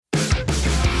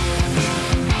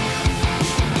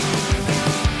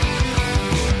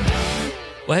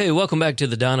Well, hey, welcome back to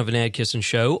the Donovan Adkisson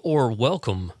Show, or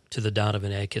welcome to the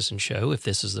Donovan Adkisson Show. If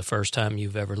this is the first time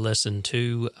you've ever listened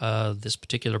to this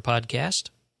particular podcast,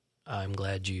 I'm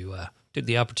glad you took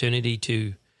the opportunity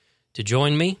to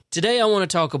join me. Today I want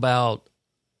to talk about,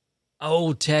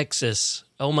 Texas.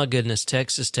 Oh my goodness,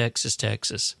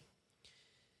 Texas.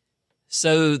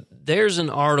 So there's an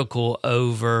article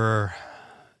over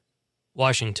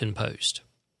Washington Post.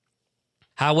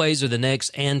 Highways are the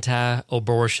next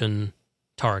anti-abortion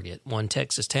target. One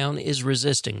Texas town is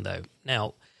resisting, though.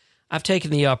 Now, I've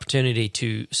taken the opportunity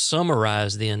to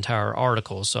summarize the entire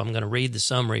article, so I'm going to read the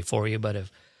summary for you, but of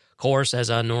course,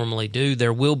 as I normally do,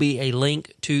 there will be a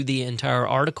link to the entire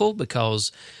article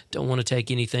because I don't want to take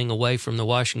anything away from the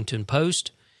Washington Post.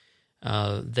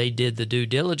 They did the due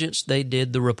diligence, they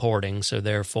did the reporting, so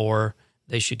therefore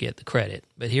they should get the credit.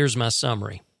 But here's my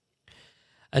summary.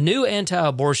 A new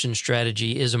anti-abortion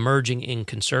strategy is emerging in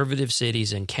conservative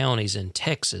cities and counties in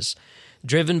Texas,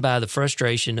 driven by the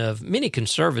frustration of many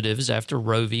conservatives after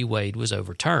Roe v. Wade was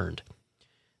overturned.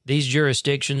 These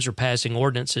jurisdictions are passing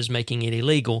ordinances making it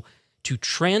illegal to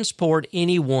transport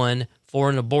anyone for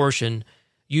an abortion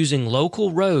using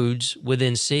local roads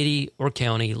within city or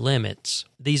county limits.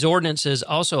 These ordinances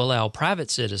also allow private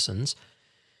citizens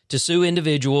to sue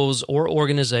individuals or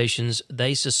organizations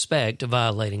they suspect of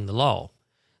violating the law.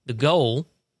 The goal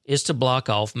is to block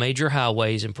off major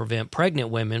highways and prevent pregnant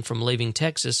women from leaving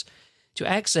Texas to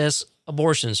access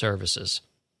abortion services.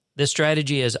 This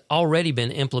strategy has already been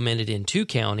implemented in 2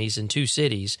 counties and 2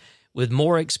 cities, with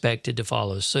more expected to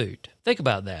follow suit. Think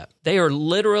about that. They are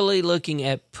literally looking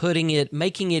at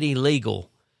making it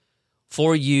illegal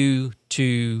for you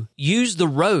to use the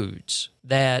roads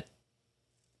that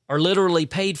are literally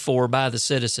paid for by the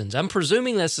citizens. I'm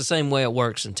presuming that's the same way it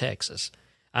works in Texas.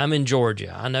 I'm in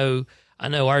Georgia. I know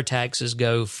our taxes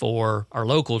our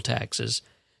local taxes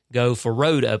go for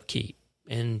road upkeep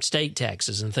and state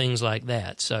taxes and things like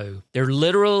that. So they're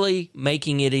literally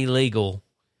making it illegal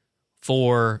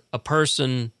for a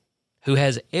person who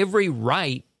has every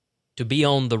right to be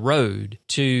on the road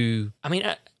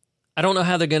I don't know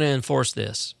how they're going to enforce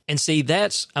this. And see,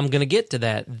 I'm going to get to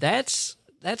that. That's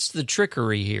the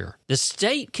trickery here. The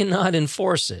state cannot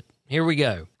enforce it. Here we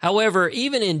go. However,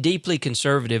 even in deeply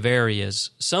conservative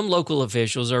areas, some local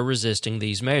officials are resisting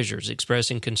these measures,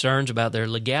 expressing concerns about their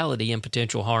legality and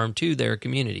potential harm to their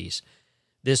communities.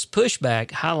 This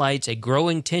pushback highlights a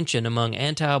growing tension among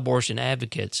anti-abortion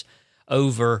advocates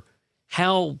over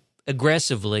how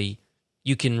aggressively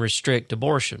you can restrict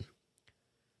abortion.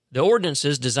 The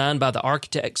ordinances designed by the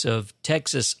architects of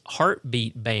Texas'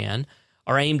 heartbeat ban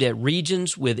are aimed at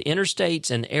regions with interstates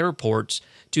and airports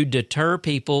to deter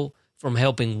people from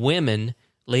helping women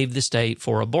leave the state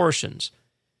for abortions.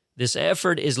 This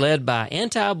effort is led by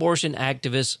anti-abortion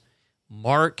activist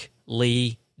Mark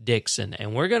Lee Dixon,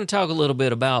 and we're going to talk a little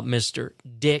bit about Mr.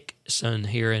 Dixon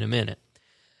here in a minute,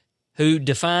 who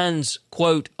defines,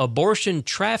 quote, abortion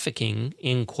trafficking,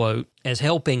 end quote, as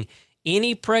helping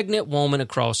any pregnant woman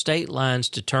across state lines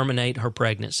to terminate her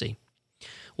pregnancy.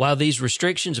 While these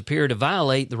restrictions appear to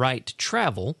violate the right to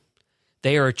travel,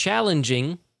 they are challenge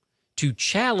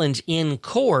in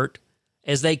court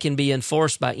as they can be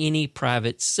enforced by any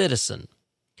private citizen.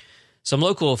 Some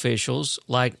local officials,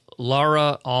 like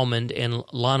Laura Almond in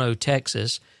Llano,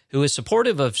 Texas, who is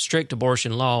supportive of strict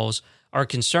abortion laws, are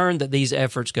concerned that these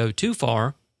efforts go too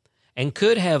far and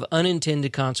could have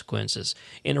unintended consequences.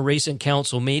 In a recent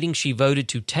council meeting, she voted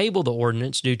to table the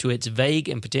ordinance due to its vague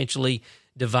and potentially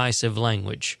divisive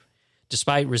language.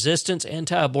 Despite resistance,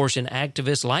 anti-abortion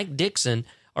activists like Dixon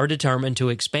are determined to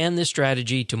expand this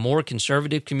strategy to more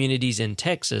conservative communities in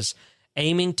Texas,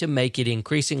 aiming to make it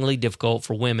increasingly difficult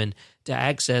for women to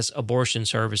access abortion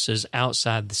services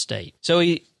outside the state. So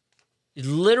he's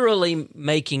literally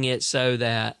making it so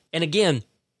that, and again,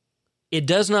 it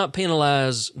does not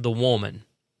penalize the woman,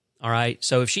 all right?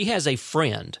 So if she has a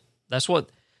friend, that's what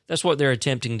they're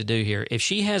attempting to do here. If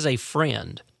she has a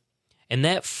friend, and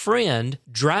that friend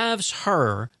drives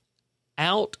her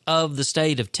out of the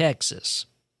state of Texas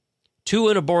to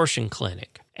an abortion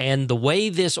clinic. And the way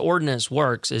this ordinance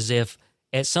works is if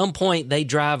at some point they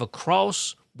drive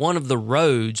across one of the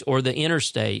roads or the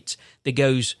interstates that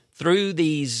goes through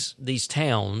these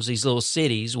towns, these little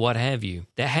cities, what have you,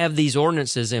 that have these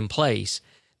ordinances in place,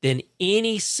 then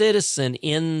any citizen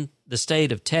in the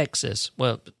state of Texas,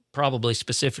 well, probably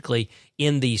specifically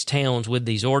in these towns with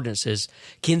these ordinances,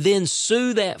 can then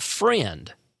sue that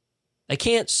friend. They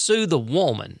can't sue the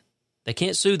woman. They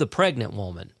can't sue the pregnant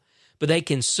woman, but they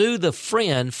can sue the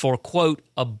friend for, quote,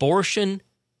 abortion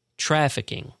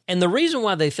trafficking. And the reason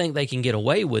why they think they can get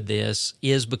away with this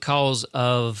is because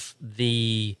of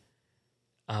the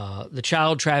the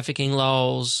child trafficking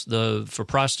laws, for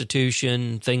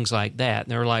prostitution, things like that.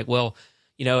 And they're like, well,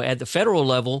 at the federal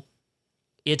level,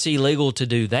 it's illegal to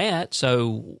do that.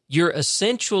 So you're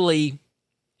essentially,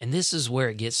 and this is where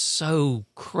it gets so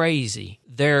crazy,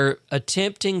 they're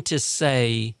attempting to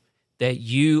say that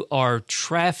you are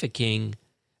trafficking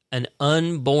an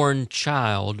unborn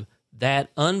child. That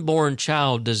unborn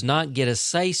child does not get a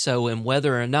say-so in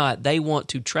whether or not they want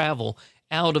to travel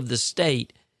out of the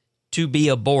state to be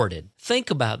aborted. Think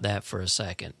about that for a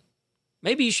second.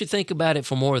 Maybe you should think about it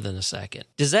for more than a second.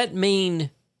 Does that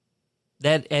mean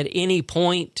that at any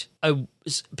point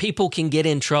people can get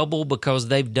in trouble because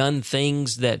they've done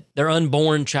things that their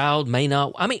unborn child may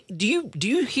not? I mean, do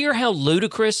you hear how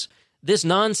ludicrous this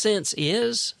nonsense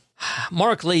is?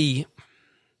 Mark Lee,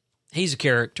 he's a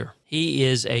character. He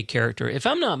is a character. If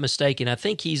I'm not mistaken, I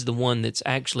think he's the one that's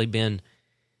actually been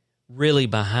really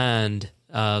behind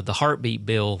the heartbeat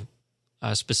bill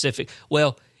specific.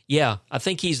 Well, yeah, I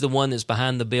think he's the one that's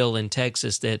behind the bill in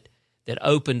Texas that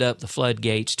opened up the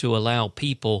floodgates to allow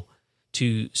people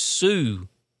to sue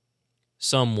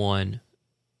someone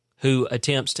who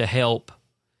attempts to help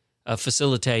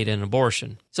facilitate an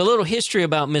abortion. So a little history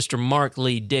about Mr. Mark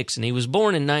Lee Dixon. He was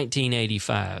born in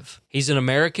 1985. He's an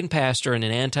American pastor and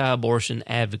an anti-abortion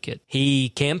advocate. He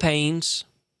campaigns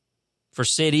for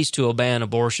cities to ban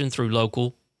abortion through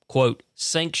local, quote,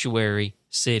 sanctuary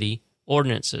city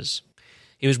ordinances.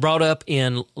 He was brought up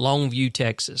in Longview,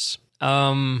 Texas.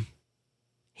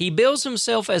 He bills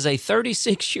himself as a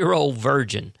 36-year-old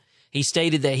virgin. He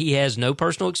stated that he has no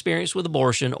personal experience with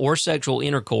abortion or sexual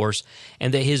intercourse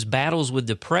and that his battles with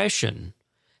depression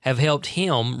have helped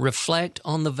him reflect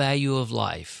on the value of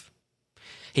life.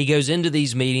 He goes into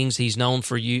these meetings. He's known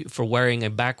for wearing a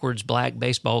backwards black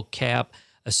baseball cap,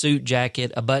 a suit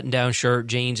jacket, a button-down shirt,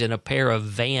 jeans, and a pair of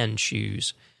Van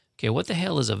shoes. Okay, what the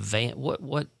hell is a Van?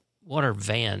 What are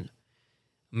Van?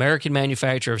 American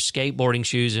manufacturer of skateboarding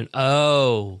shoes, and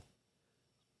oh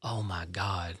my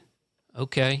God.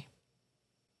 Okay.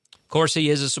 Of course, he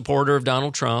is a supporter of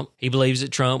Donald Trump. He believes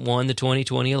that Trump won the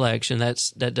 2020 election.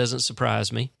 That doesn't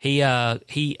surprise me. He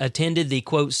attended the,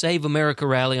 quote, Save America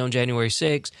rally on January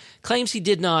 6th, claims he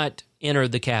did not enter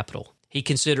the Capitol. He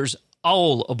considers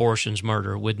all abortions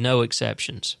murder with no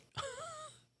exceptions.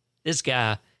 This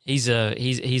guy, he's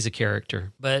a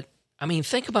character. But, I mean,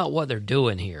 think about what they're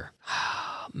doing here.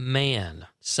 Man,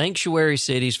 sanctuary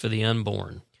cities for the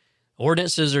unborn.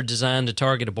 Ordinances are designed to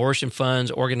target abortion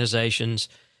funds, organizations,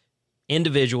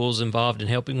 individuals involved in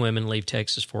helping women leave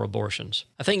Texas for abortions.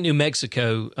 I think New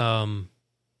Mexico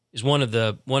is one of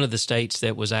the states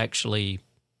that was actually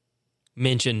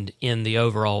mentioned in the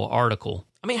overall article.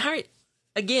 I mean, how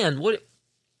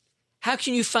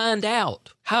can you find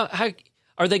out? How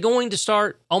are they going to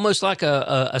start almost like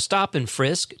a stop and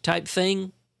frisk type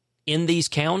thing in these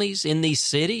counties, in these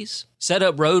cities? Set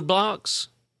up roadblocks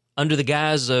under the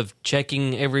guise of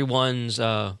checking everyone's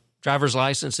driver's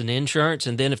license and insurance,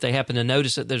 and then if they happen to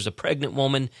notice that there's a pregnant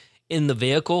woman in the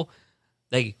vehicle,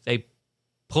 they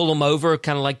pull them over,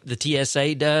 kind of like the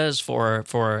TSA does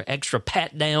for extra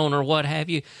pat down or what have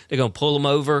you. They're going to pull them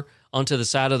over onto the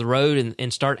side of the road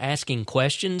and start asking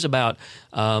questions about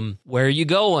where are you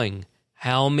going?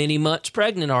 How many months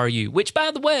pregnant are you? Which, by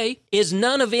the way, is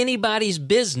none of anybody's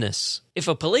business. If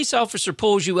a police officer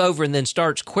pulls you over and then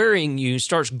starts querying you,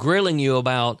 starts grilling you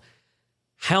about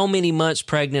how many months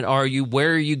pregnant are you,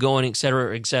 where are you going, et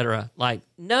cetera, like,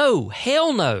 no,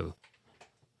 hell no.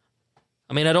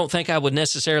 I mean, I don't think I would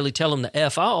necessarily tell them to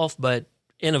F off, but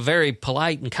in a very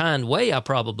polite and kind way, I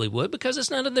probably would, because it's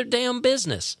none of their damn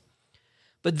business.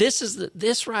 But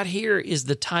this right here is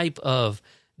the type of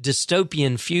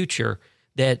dystopian future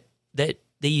that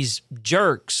these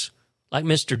jerks like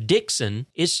Mr. Dixon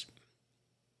is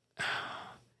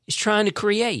trying to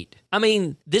create. I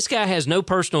mean, this guy has no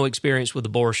personal experience with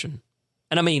abortion.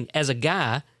 And I mean, as a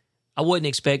guy, I wouldn't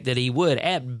expect that he would.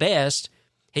 At best,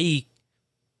 the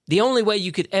only way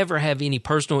you could ever have any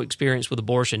personal experience with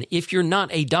abortion, if you're not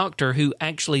a doctor who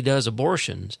actually does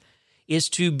abortions, is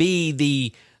to be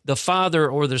the father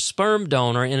or the sperm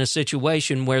donor in a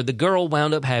situation where the girl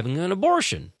wound up having an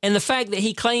abortion. And the fact that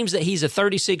he claims that he's a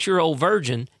 36-year-old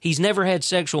virgin, he's never had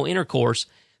sexual intercourse,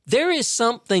 there is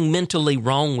something mentally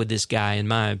wrong with this guy, in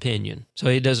my opinion. So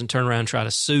he doesn't turn around and try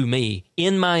to sue me.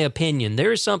 In my opinion,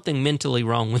 there is something mentally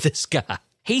wrong with this guy.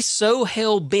 He's so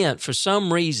hell-bent for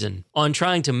some reason on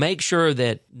trying to make sure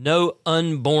that no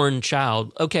unborn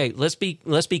child... Okay, let's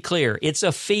be clear. It's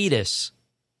a fetus.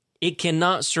 It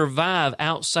cannot survive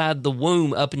outside the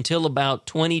womb up until about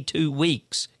 22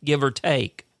 weeks, give or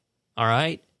take. All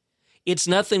right? It's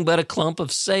nothing but a clump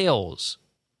of cells.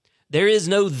 There is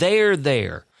no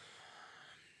there.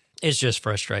 It's just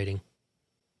frustrating.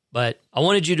 But I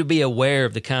wanted you to be aware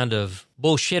of the kind of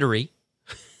bullshittery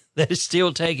that is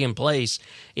still taking place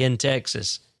in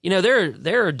Texas. You know,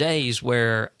 there are days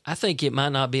where I think it might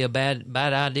not be a bad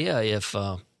idea if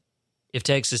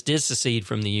Texas did secede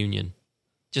from the Union.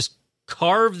 Just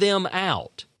carve them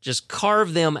out. Just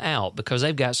carve them out, because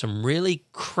they've got some really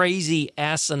crazy,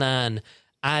 asinine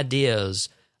ideas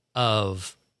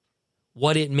of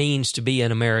what it means to be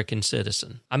an American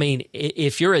citizen. I mean,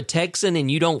 if you're a Texan and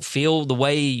you don't feel the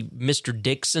way Mr.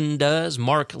 Dixon does,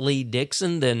 Mark Lee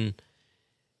Dixon, then,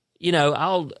 you know,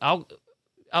 I'll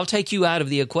take you out of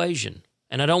the equation.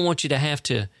 And I don't want you to have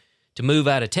to move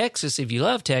out of Texas if you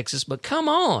love Texas, but come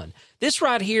on. This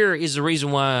right here is the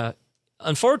reason why,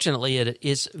 unfortunately, it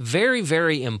is very,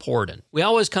 very important. We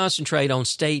always concentrate on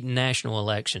state and national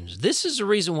elections. This is the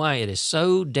reason why it is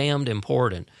so damned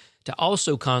important to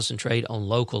also concentrate on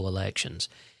local elections.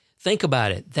 Think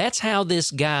about it. That's how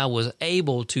this guy was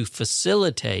able to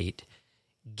facilitate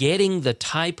getting the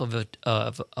type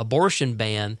of abortion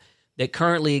ban that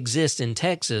currently exists in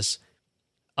Texas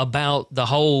about the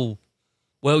whole,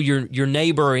 well, your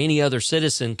neighbor or any other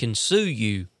citizen can sue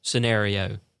you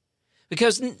scenario.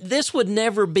 Because this would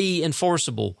never be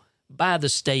enforceable by the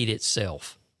state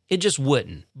itself. It just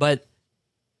wouldn't. But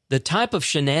the type of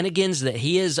shenanigans that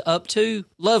he is up to,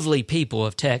 lovely people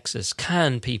of Texas,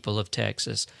 kind people of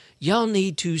Texas, y'all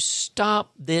need to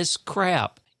stop this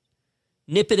crap.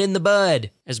 Nip it in the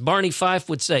bud. As Barney Fife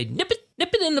would say, nip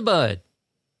it in the bud.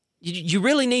 You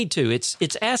really need to.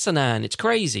 It's asinine. It's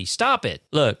crazy. Stop it.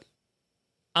 Look,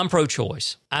 I'm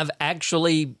pro-choice. I've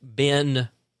actually been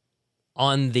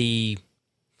on the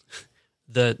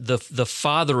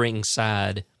fathering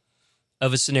side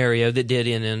of a scenario that did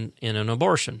in an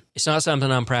abortion. It's not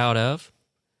something I'm proud of,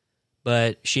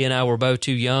 but she and I were both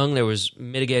too young. There was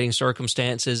mitigating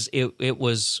circumstances. It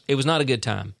was not a good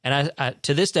time. And I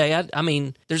to this day, I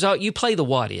mean, you play the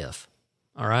what if,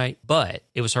 all right? But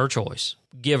it was her choice,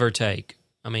 give or take.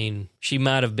 I mean, she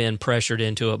might have been pressured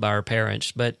into it by her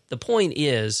parents. But the point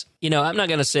is, you know, I'm not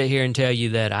going to sit here and tell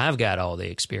you that I've got all the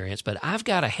experience, but I've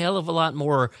got a hell of a lot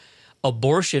more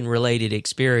abortion-related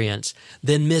experience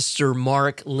than Mr.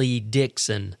 Mark Lee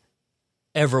Dixon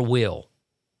ever will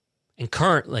and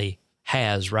currently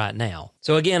has right now.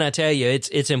 So again, I tell you,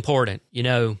 it's important. You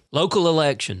know, local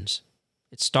elections,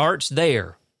 it starts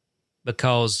there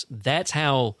because that's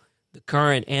how the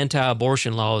current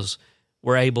anti-abortion laws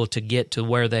were able to get to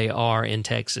where they are in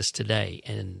Texas today,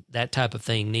 and that type of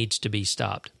thing needs to be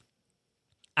stopped.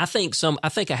 I think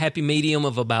a happy medium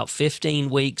of about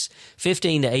 15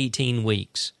 to 18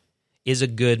 weeks is a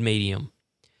good medium.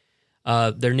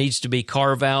 There needs to be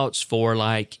carve-outs for,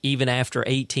 like, even after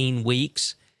 18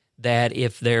 weeks, that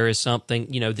if there is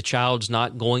something, you know, the child's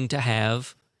not going to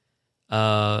have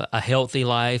a healthy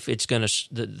life, it's going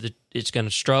to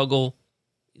struggle,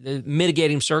 the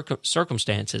mitigating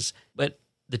circumstances, but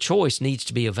the choice needs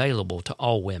to be available to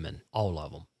all women, all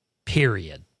of them,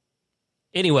 period.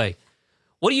 Anyway,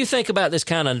 what do you think about this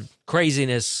kind of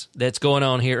craziness that's going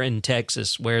on here in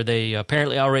Texas, where they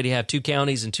apparently already have 2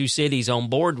 counties and 2 cities on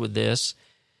board with this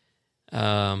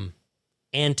or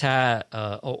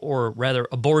rather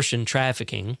abortion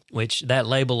trafficking, which that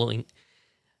naming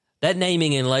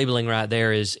and labeling right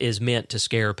there is meant to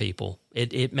scare people.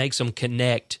 It makes them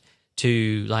connect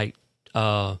to, like,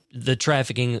 the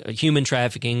trafficking, human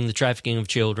trafficking, the trafficking of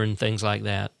children, things like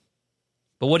that.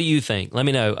 But what do you think? Let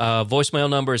me know. Voicemail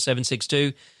number is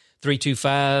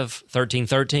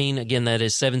 762-325-1313. Again, that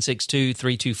is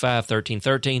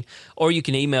 762-325-1313. Or you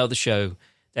can email the show.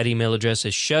 That email address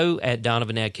is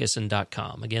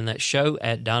show@donovanadkisson.com. Again, that's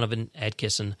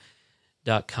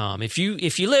show@donovanadkisson.com. If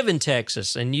you live in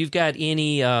Texas and you've got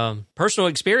any personal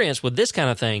experience with this kind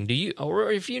of thing,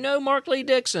 or if you know Mark Lee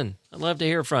Dixon, I'd love to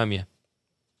hear from you.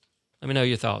 Let me know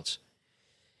your thoughts.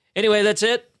 Anyway, that's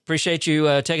it. Appreciate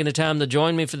you taking the time to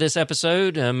join me for this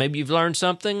episode. Maybe you've learned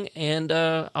something, and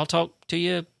I'll talk to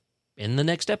you in the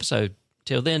next episode.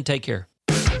 Till then, take care.